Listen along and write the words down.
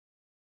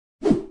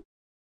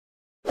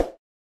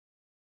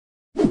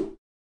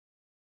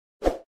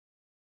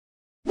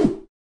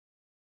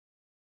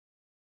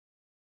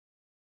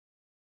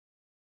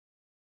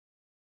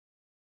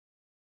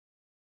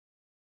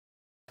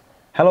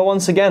Hello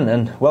once again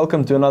and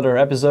welcome to another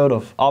episode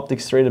of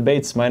Optics Straight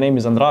Debates. My name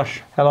is Andras.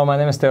 Hello, my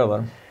name is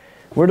Theodor.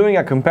 We're doing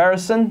a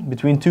comparison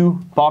between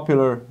two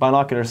popular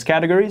binoculars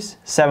categories,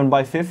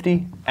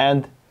 7x50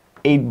 and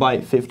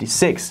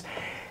 8x56.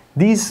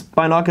 These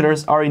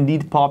binoculars are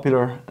indeed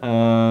popular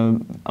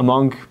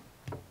among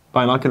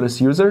binoculars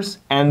users,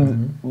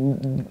 and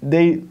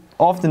they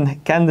often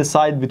can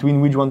decide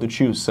between which one to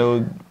choose.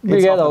 So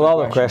we get a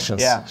lot of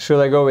questions. Yeah. Should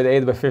I go with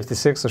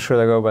 8x56 or should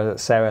I go by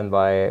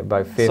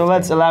 7x50? So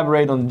let's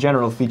elaborate on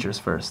general features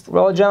first.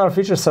 Well, general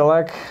features are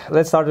like,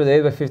 let's start with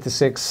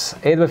 8x56.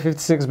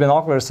 8x56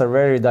 binoculars are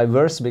very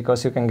diverse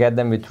because you can get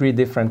them with three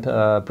different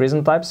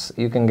prism types.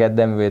 You can get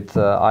them with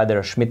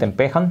either Schmidt and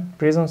Pehan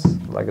prisms,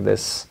 like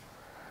this,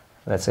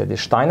 let's say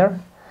this Steiner.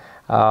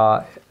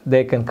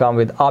 They can come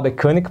with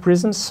Abbe-Koenig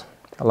prisms,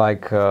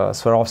 like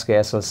Swarovski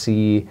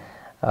SLC,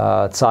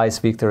 Zeiss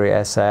Victory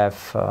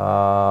SF,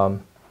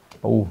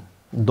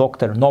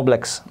 Dr.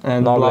 Noblex,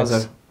 and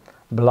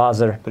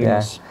Blaser,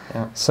 yeah.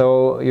 Yeah.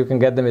 So you can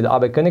get them with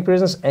Abbe-Koenig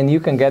prisms, and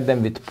you can get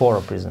them with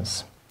Poro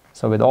prisms.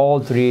 So with all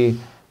three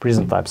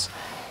prism types.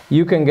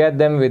 You can get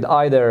them with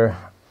either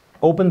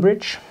open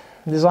bridge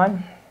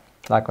design,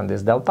 like on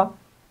this Delta.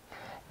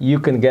 You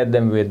can get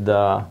them with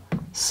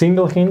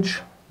single hinge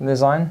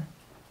design,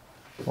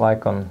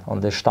 like on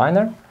this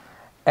Steiner,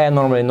 and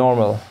normally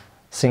normal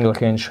single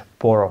hinge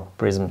Poro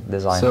prism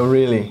design. So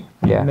really,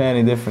 yeah,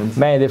 many differences.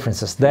 Many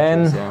differences.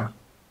 Then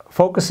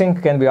focusing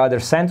can be either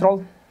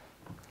central,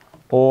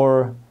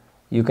 or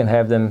you can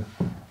have them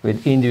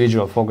with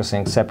individual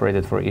focusing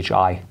separated for each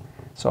eye.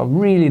 So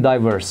really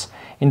diverse.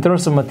 In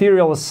terms of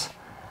materials,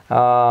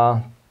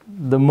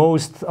 the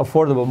most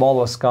affordable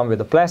models come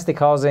with a plastic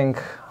housing.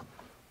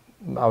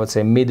 I would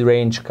say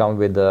mid-range come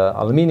with the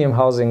aluminum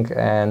housing,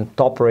 and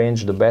top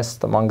range, the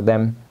best among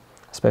them,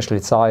 especially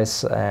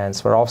Zeiss and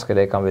Swarovski,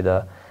 they come with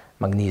a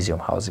magnesium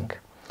housing.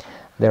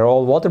 They're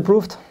all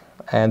waterproofed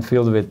and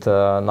filled with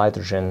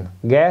nitrogen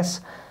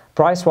gas.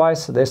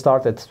 Price-wise, they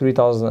start at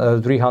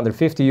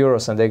 350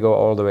 euros and they go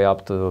all the way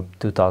up to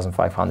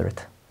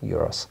 2,500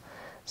 euros.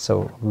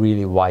 So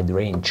really wide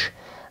range.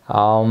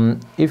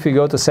 If you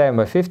go to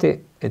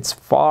 7x50, it's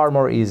far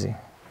more easy.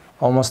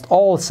 Almost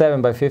all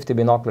 7x50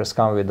 binoculars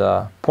come with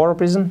a Poro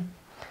prism,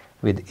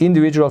 with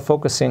individual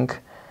focusing,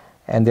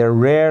 and they're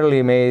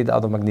rarely made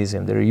out of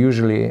magnesium. They're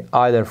usually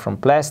either from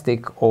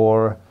plastic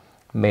or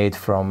made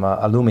from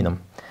aluminum.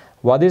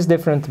 What is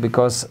different,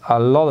 because a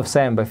lot of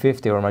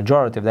 7x50, or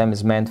majority of them,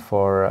 is meant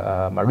for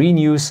marine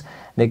use.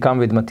 They come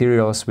with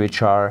materials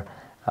which are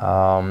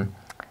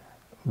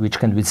which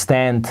can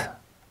withstand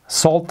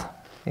salt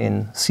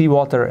in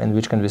seawater and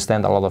which can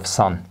withstand a lot of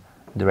sun,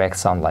 direct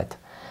sunlight.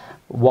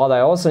 What I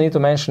also need to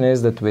mention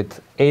is that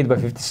with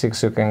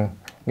 8x56 you can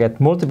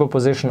get multiple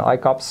position eye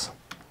cups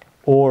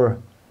or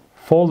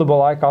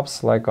foldable eye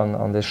cups, like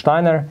on the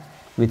Steiner.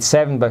 With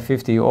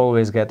 7x50 you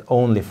always get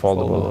only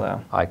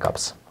foldable eye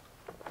cups.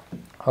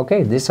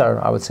 Okay, these are,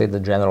 I would say, the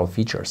general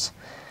features.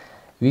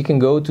 We can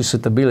go to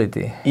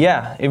suitability.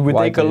 Yeah, if we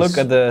take a look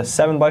at the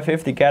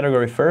 7x50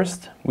 category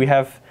first, we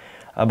have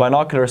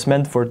binoculars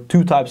meant for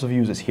two types of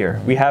uses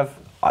here. We have,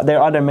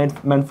 they're either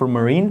meant for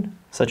marine,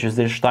 such as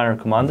this Steiner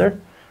Commander,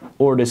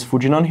 or this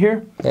Fujinon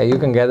here. Yeah, you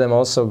can get them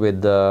also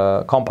with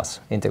compass,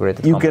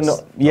 integrated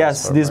compass.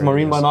 Yes, these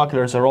marine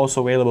binoculars are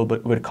also available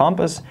with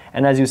compass,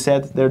 and as you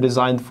said, they're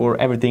designed for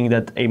everything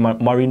that a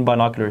marine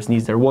binoculars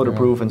needs. They're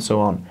waterproof and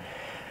so on.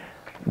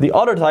 The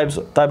other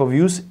type of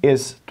use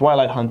is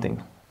twilight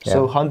hunting. Yeah.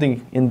 So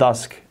hunting in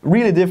dusk,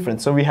 really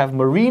different. So we have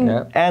marine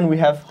and we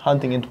have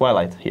hunting in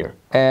twilight here.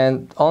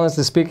 And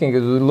honestly speaking,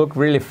 it would look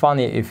really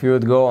funny if you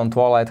would go on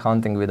twilight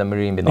hunting with a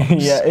marine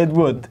binoculars. Yeah, it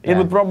would. It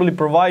would probably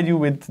provide you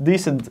with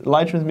decent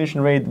light transmission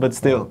rate, but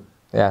still,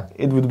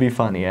 it would be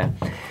funny, yeah.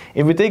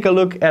 If we take a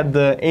look at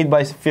the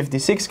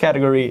 8x56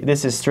 category,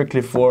 this is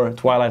strictly for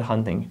twilight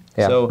hunting.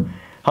 Yeah. So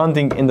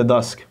hunting in the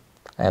dusk.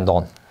 And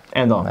on.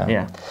 And on,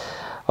 yeah.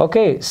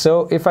 Okay,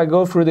 so if I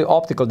go through the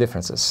optical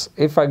differences,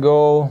 if I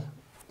go,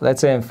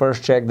 let's say, and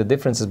first check the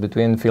differences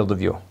between field of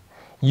view.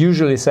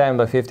 Usually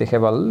 7x50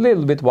 have a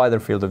little bit wider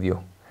field of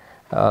view.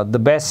 The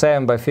best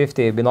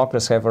 7x50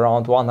 binoculars have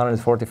around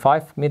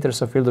 145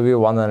 meters of field of view,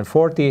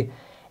 140.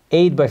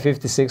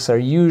 8x56 are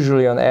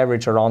usually on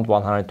average around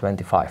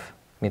 125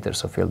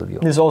 meters of field of view.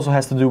 This also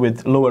has to do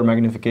with lower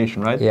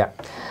magnification, right? Yeah.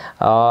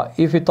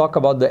 If we talk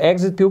about the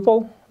exit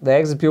pupil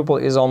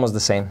is almost the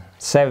same.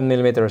 7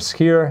 millimeters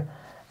here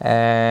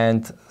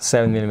and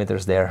 7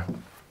 millimeters there,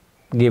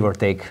 give or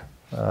take.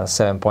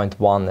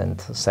 7.1 and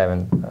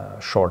 7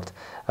 short.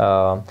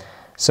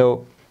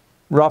 So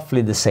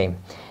roughly the same.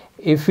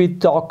 If we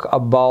talk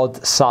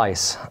about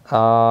size,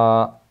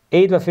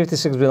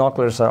 8x56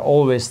 binoculars are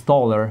always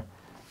taller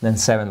than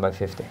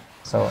 7x50.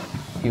 So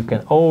you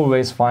can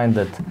always find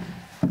that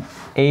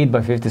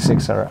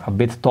 8x56 are a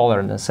bit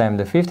taller than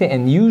 7x50,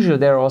 and usually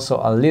they're also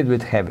a little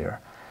bit heavier.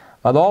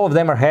 But all of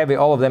them are heavy,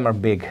 all of them are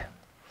big.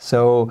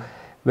 So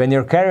when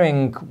you're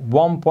carrying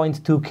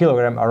 1.2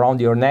 kilogram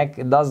around your neck,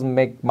 it doesn't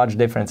make much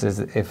difference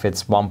if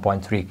it's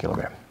 1.3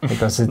 kilogram,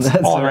 because it's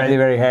already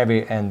very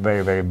heavy and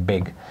very, very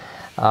big.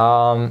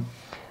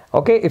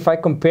 Okay, if I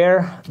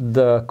compare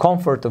the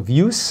comfort of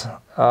use,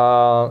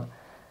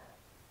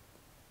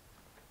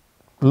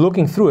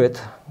 looking through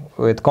it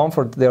with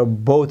comfort, they're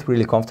both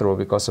really comfortable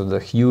because of the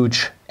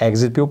huge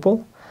exit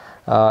pupil.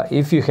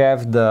 If you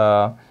have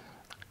the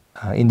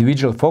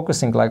individual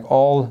focusing like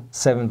all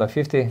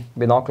 7x50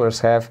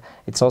 binoculars have,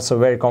 it's also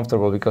very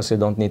comfortable because you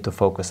don't need to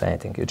focus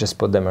anything. You just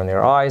put them on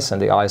your eyes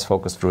and the eyes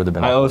focus through the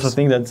binoculars. I also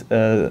think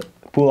that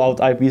pull-out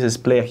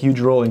eyepieces play a huge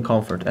role in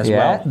comfort as well.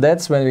 Yeah,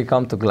 that's when we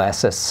come to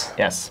glasses.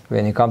 Yes.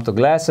 When you come to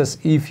glasses,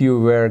 if you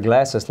wear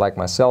glasses like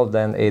myself,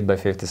 then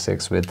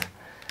 8x56 with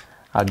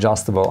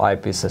adjustable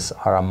eyepieces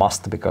are a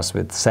must, because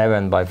with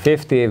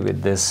 7x50,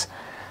 with this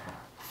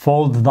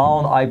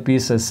fold-down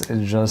eyepieces,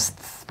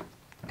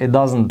 it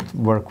doesn't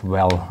work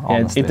well,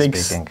 honestly it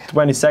takes speaking.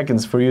 20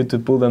 seconds for you to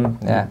pull them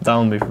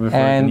down before you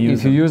can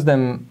use them. If you use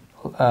them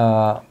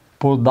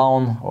pulled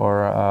down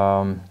or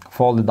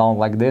folded down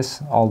like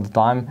this all the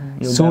time,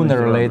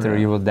 sooner or later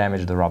you will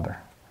damage the rubber.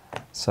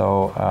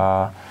 So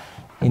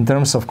in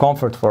terms of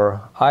comfort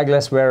for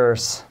eyeglass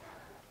wearers,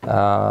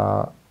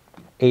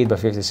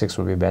 8x56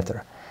 will be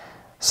better.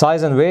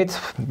 Size and weight,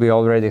 we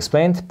already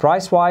explained.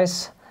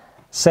 Price-wise,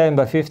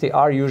 7x50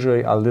 are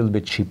usually a little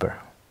bit cheaper.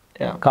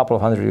 Yeah. A couple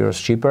of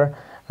 €100 cheaper.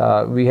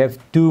 We have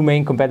two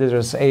main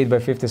competitors,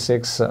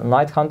 8x56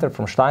 Night Hunter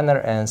from Steiner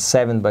and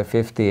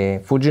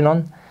 7x50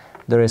 Fujinon.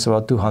 There is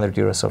about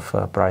 €200 of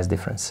price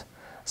difference.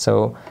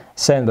 So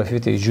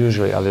 7x50 is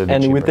usually a little bit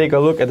cheaper. And we take a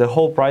look at the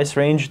whole price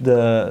range.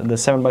 The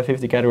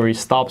 7x50 category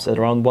stops at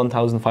around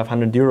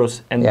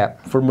 €1,500, and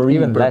for marine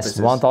even purposes,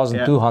 less,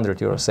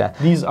 €1,200. Yeah.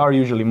 These are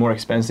usually more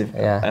expensive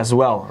as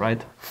well,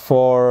 right?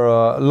 For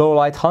low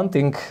light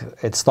hunting,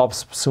 it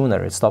stops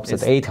sooner. It stops at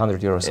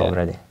 €800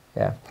 already.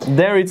 Yeah.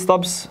 There it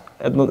stops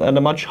at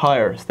a much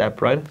higher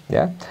step, right?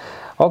 Yeah.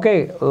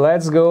 Okay,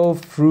 let's go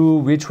through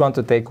which one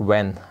to take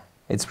when.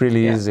 It's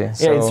really easy.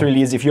 So it's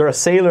really easy. If you're a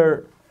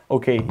sailor,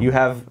 okay, you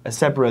have a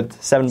separate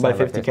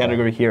 7x50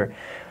 category here.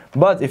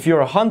 But if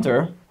you're a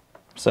hunter,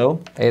 so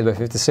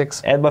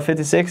 8x56,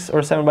 8x56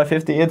 or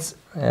 7x50,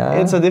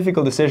 it's a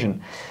difficult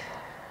decision.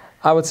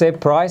 I would say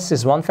price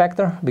is one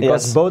factor,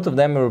 because both of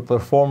them will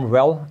perform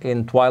well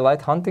in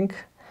twilight hunting.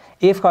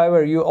 If,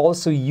 however, you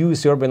also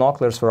use your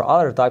binoculars for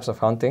other types of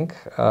hunting,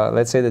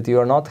 let's say that you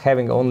are not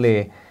having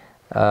only,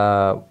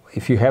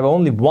 if you have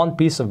only one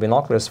piece of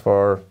binoculars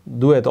for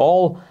do it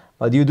all,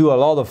 but you do a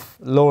lot of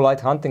low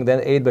light hunting, then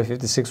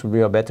 8x56 would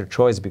be a better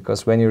choice,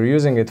 because when you're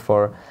using it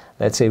for,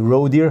 let's say,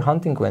 roe deer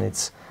hunting, when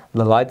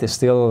the light is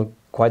still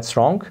quite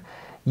strong,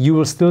 you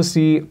will still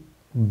see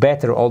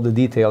better all the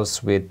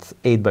details with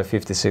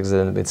 8x56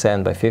 than with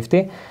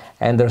 7x50.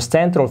 And their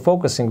central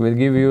focusing will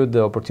give you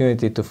the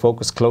opportunity to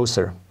focus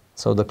closer.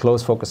 So the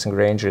close focusing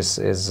range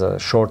is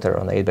shorter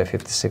on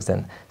 8x56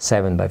 than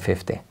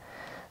 7x50.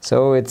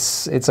 So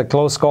it's a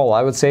close call.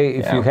 I would say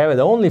if you have it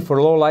only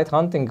for low light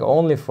hunting,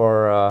 only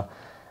for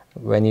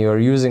when you're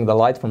using the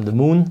light from the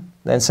moon,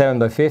 then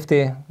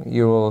 7x50,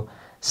 you will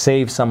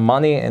save some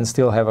money and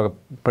still have a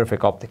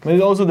perfect optic. But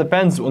it also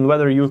depends on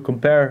whether you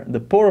compare the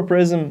poro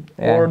prism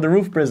or the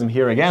roof prism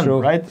here again,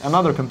 right?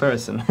 Another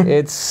comparison.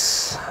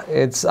 it's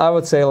I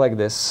would say like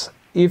this.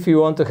 If you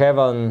want to have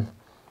an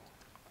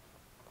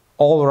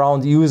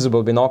all-around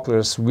usable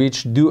binoculars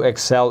which do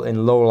excel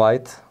in low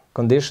light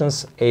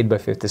conditions,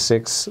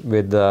 8x56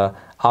 with the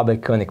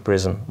Abe Koenig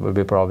prism will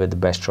be probably the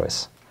best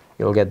choice.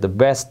 You'll get the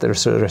best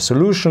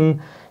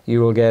resolution,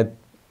 you will get,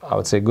 I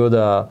would say, good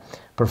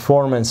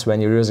performance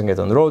when you're using it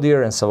on roe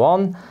deer and so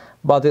on,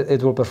 but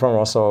it will perform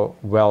also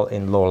well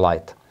in low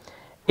light.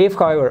 If,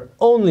 however,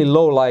 only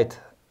low light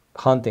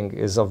hunting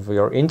is of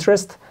your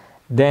interest,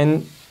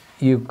 then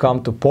you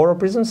come to poro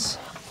prisms,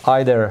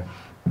 either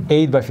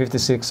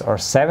 8x56 or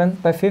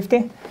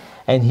 7x50,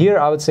 and here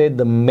I would say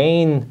the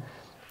main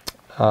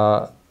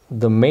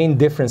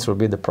difference will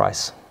be the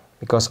price,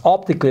 because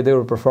optically they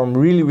will perform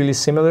really, really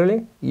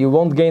similarly. You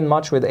won't gain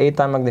much with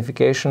 8x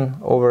magnification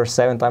over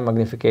 7x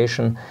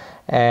magnification,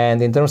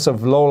 and in terms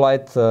of low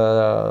light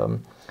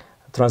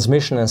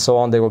transmission and so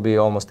on, they will be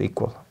almost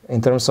equal.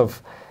 In terms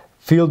of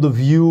field of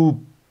view,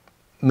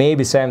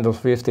 maybe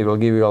 7x50 will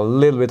give you a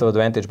little bit of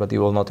advantage, but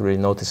you will not really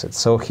notice it.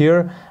 So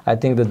here, I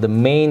think that the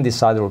main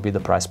decider will be the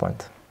price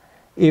point.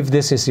 If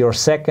this is your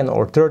second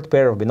or third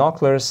pair of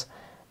binoculars,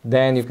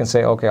 then you can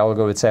say, okay, I'll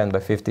go with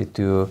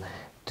 7x50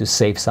 to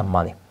save some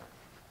money.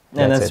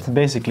 And that's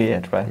basically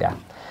it, right? Yeah.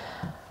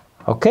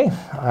 Okay,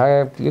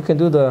 you can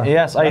do the...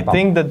 Yes, I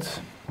think that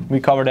we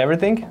covered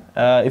everything.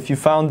 If you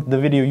found the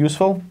video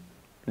useful,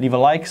 leave a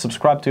like,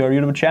 subscribe to our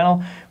YouTube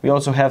channel. We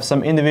also have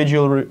some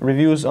individual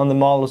reviews on the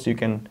models.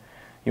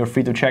 You're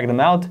free to check them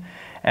out.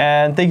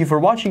 And thank you for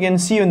watching,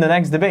 and see you in the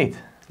next debate.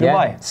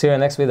 Goodbye. See you in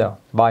the next video.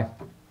 Bye.